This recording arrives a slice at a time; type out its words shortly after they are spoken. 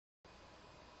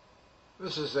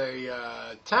This is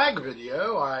a tag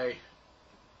video I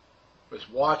was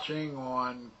watching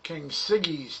on King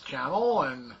Ciggy's channel,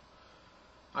 and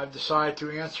I've decided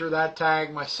to answer that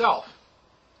tag myself.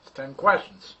 It's 10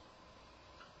 questions.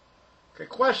 Okay,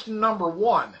 question number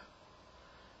 1.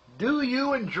 Do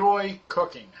you enjoy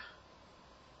cooking?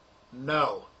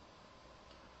 No.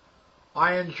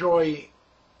 I enjoy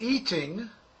eating,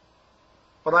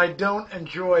 but I don't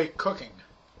enjoy cooking.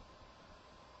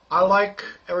 I like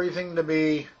everything to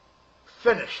be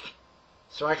finished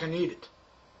so I can eat it.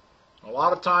 A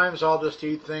lot of times I'll just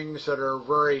eat things that are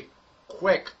very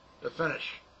quick to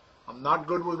finish. I'm not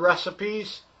good with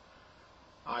recipes.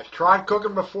 I've tried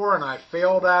cooking before and I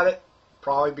failed at it,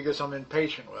 probably because I'm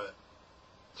impatient with it.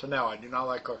 So no, I do not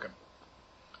like cooking.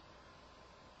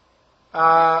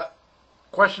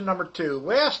 Question number 2.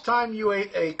 Last time you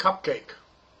ate a cupcake?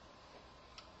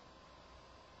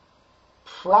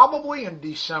 Probably in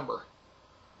December.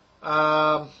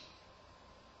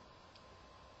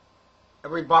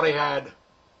 Everybody had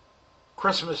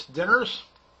Christmas dinners,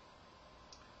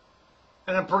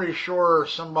 and I'm pretty sure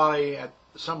somebody at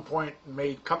some point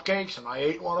made cupcakes, and I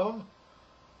ate one of them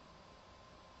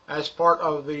as part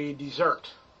of the dessert.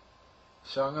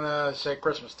 So I'm going to say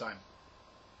Christmas time.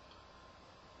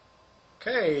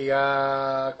 Okay,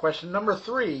 question number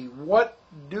 3. What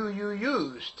do you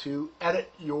use to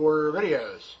edit your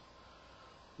videos?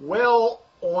 Well,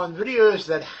 on videos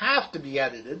that have to be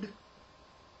edited,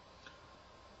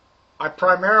 I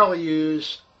primarily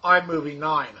use iMovie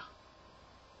 9.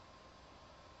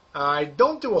 I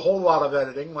don't do a whole lot of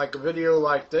editing. Like a video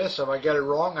like this, if I get it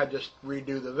wrong, I just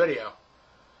redo the video.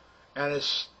 And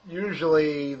it's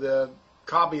usually the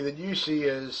copy that you see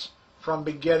is from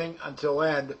beginning until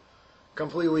end,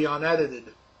 completely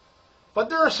unedited. But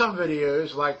there are some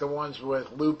videos, like the ones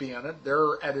with Loopy in it,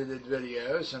 they're edited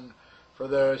videos, and for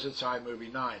those it's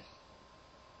iMovie 9.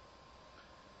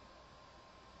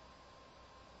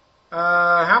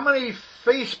 How many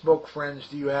Facebook friends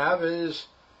do you have is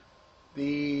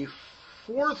the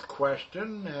 4th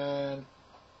question, and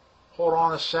hold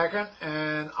on a second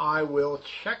and I will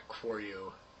check for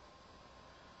you.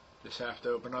 Just have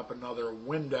to open up another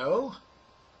window.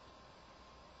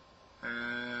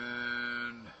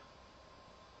 And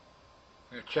I'm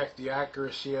going to check the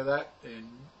accuracy of that in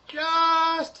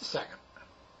just a second.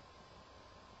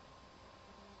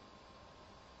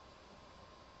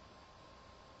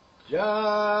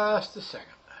 Just a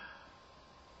second.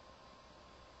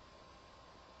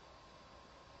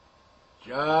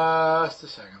 Just a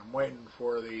second. I'm waiting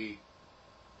for the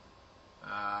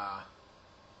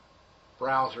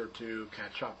browser to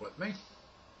catch up with me.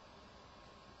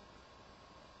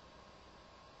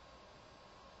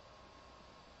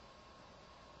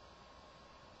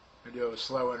 I do have a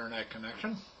slow internet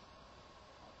connection.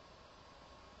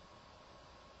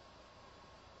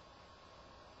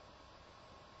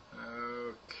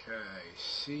 Okay,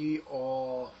 see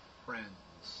all friends.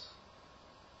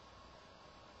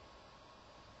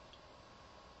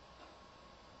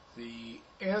 The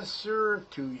answer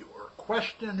to your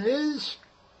question is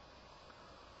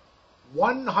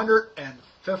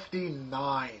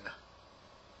 159.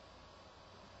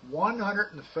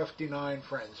 159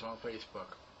 friends on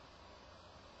Facebook.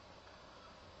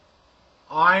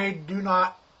 I do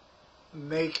not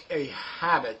make a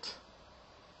habit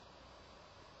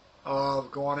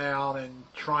of going out and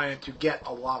trying to get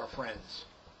a lot of friends.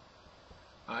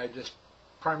 I just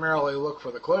primarily look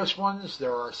for the close ones.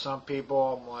 There are some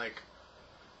people I'm like,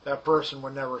 that person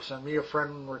would never send me a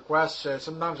friend request, so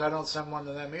sometimes I don't send one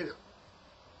to them either.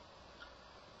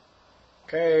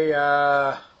 Okay,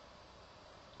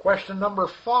 question number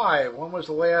 5. When was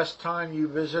the last time you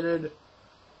visited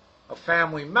a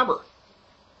family member?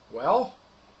 Well,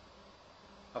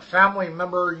 a family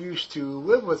member used to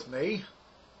live with me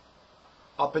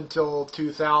up until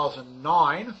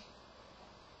 2009,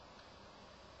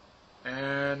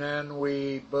 and then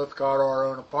we both got our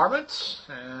own apartments,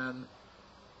 and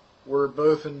we're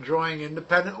both enjoying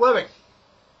independent living.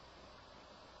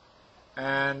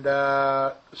 And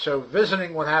so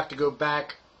visiting would have to go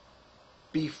back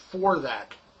before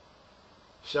that.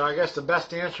 So I guess the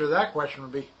best answer to that question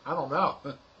would be, I don't know.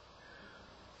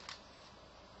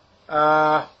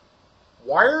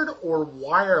 Wired or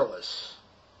wireless?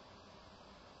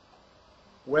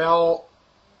 Well,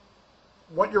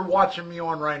 what you're watching me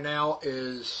on right now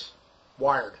is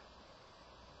wired.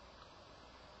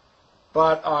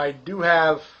 But I do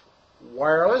have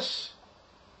wireless,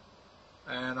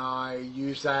 and I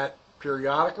use that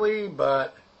periodically,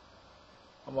 but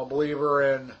I'm a believer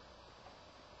in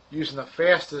using the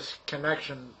fastest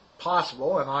connection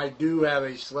possible, and I do have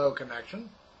a slow connection.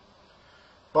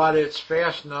 but it's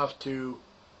fast enough to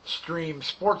stream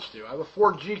sports to. I have a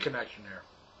 4G connection here.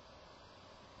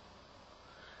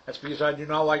 That's because I do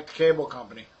not like the cable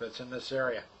company that's in this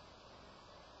area.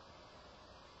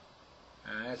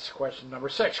 And that's question number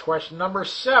 6. Question number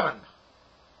 7.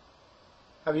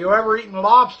 Have you ever eaten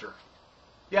lobster?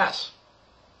 Yes.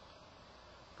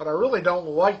 But I really don't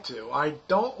like to. I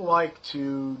don't like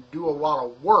to do a lot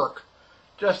of work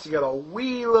just to get a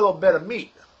wee little bit of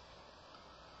meat.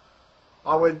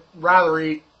 I would rather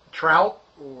eat trout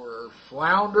or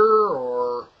flounder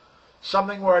or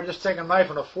something where I just take a knife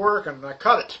and a fork and I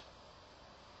cut it.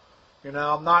 You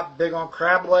know, I'm not big on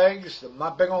crab legs. I'm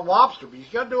not big on lobster, but you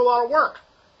got to do a lot of work.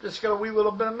 Just get a wee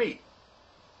little bit of meat.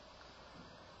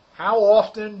 How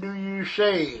often do you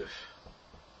shave?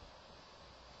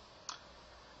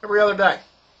 Every other day.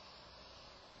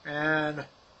 And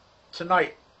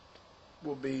tonight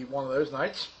will be one of those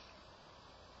nights.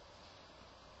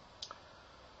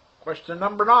 Question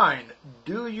number 9.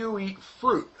 Do you eat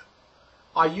fruit?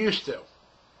 I used to,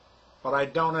 but I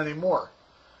don't anymore.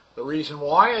 The reason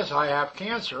why is I have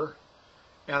cancer,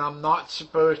 and I'm not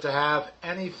supposed to have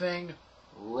anything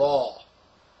raw.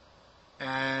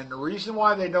 And the reason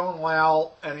why they don't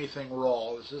allow anything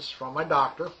raw is this from my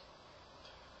doctor.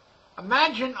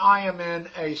 Imagine I am in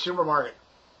a supermarket,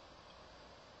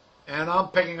 and I'm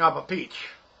picking up a peach.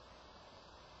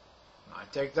 I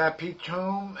take that peach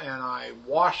home and I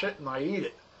wash it and I eat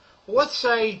it. Well, let's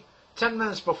say 10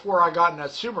 minutes before I got in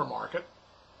that supermarket,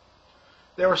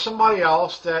 there was somebody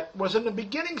else that was in the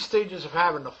beginning stages of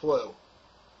having the flu.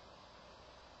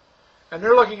 And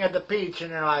they're looking at the peach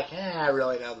and they're like, I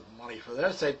really don't have the money for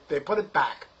this. They put it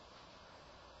back.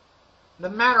 No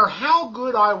matter how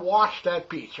good I wash that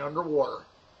peach underwater,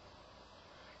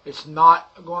 it's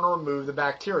not going to remove the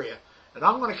bacteria. And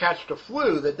I'm going to catch the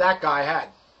flu that that guy had.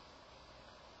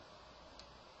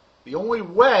 The only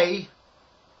way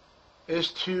is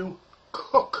to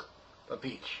cook the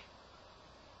peach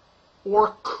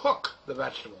or cook the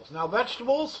vegetables. Now,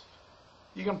 vegetables,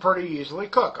 you can pretty easily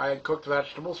cook. I had cooked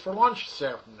vegetables for lunch this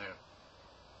afternoon.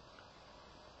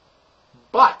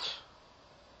 But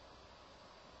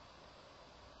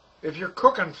if you're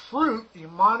cooking fruit, you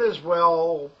might as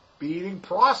well be eating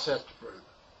processed fruit,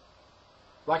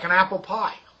 like an apple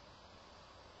pie.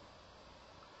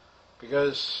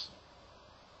 Because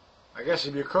I guess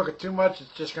if you cook it too much,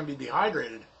 it's just going to be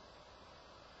dehydrated.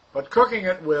 But cooking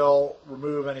it will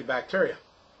remove any bacteria.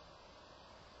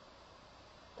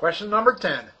 Question number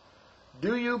 10.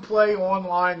 Do you play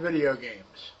online video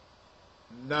games?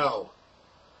 No.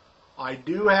 I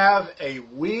do have a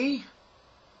Wii.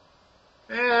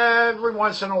 Every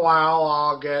once in a while,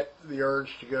 I'll get the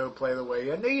urge to go play the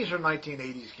Wii. And these are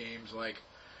 1980s games like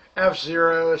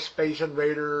F-Zero, Space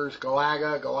Invaders,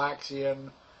 Galaga,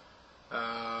 Galaxian,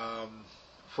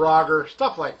 Frogger,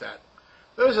 stuff like that.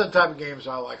 Those are the type of games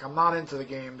I like. I'm not into the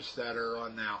games that are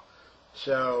on now.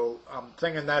 So I'm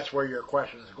thinking that's where your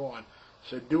question is going.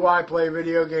 So do I play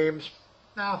video games?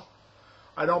 No.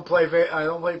 I don't play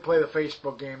the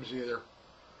Facebook games either.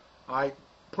 I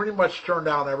pretty much turn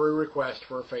down every request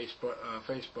for a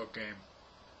Facebook game.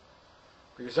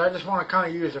 Because I just want to kind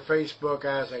of use the Facebook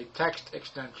as a text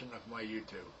extension of my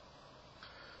YouTube.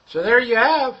 So there you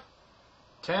have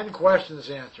 10 questions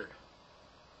answered.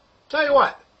 Tell you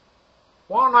what,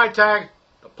 why don't I tag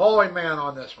the Paulie Man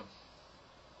on this one?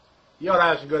 He ought to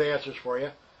have some good answers for you.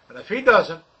 And if he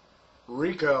doesn't,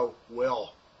 Rico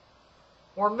will.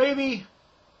 Or maybe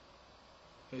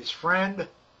his friend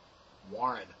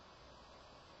Warren.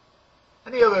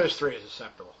 Any of those three is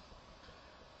acceptable.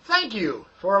 Thank you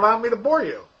for allowing me to bore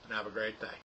you, and have a great day.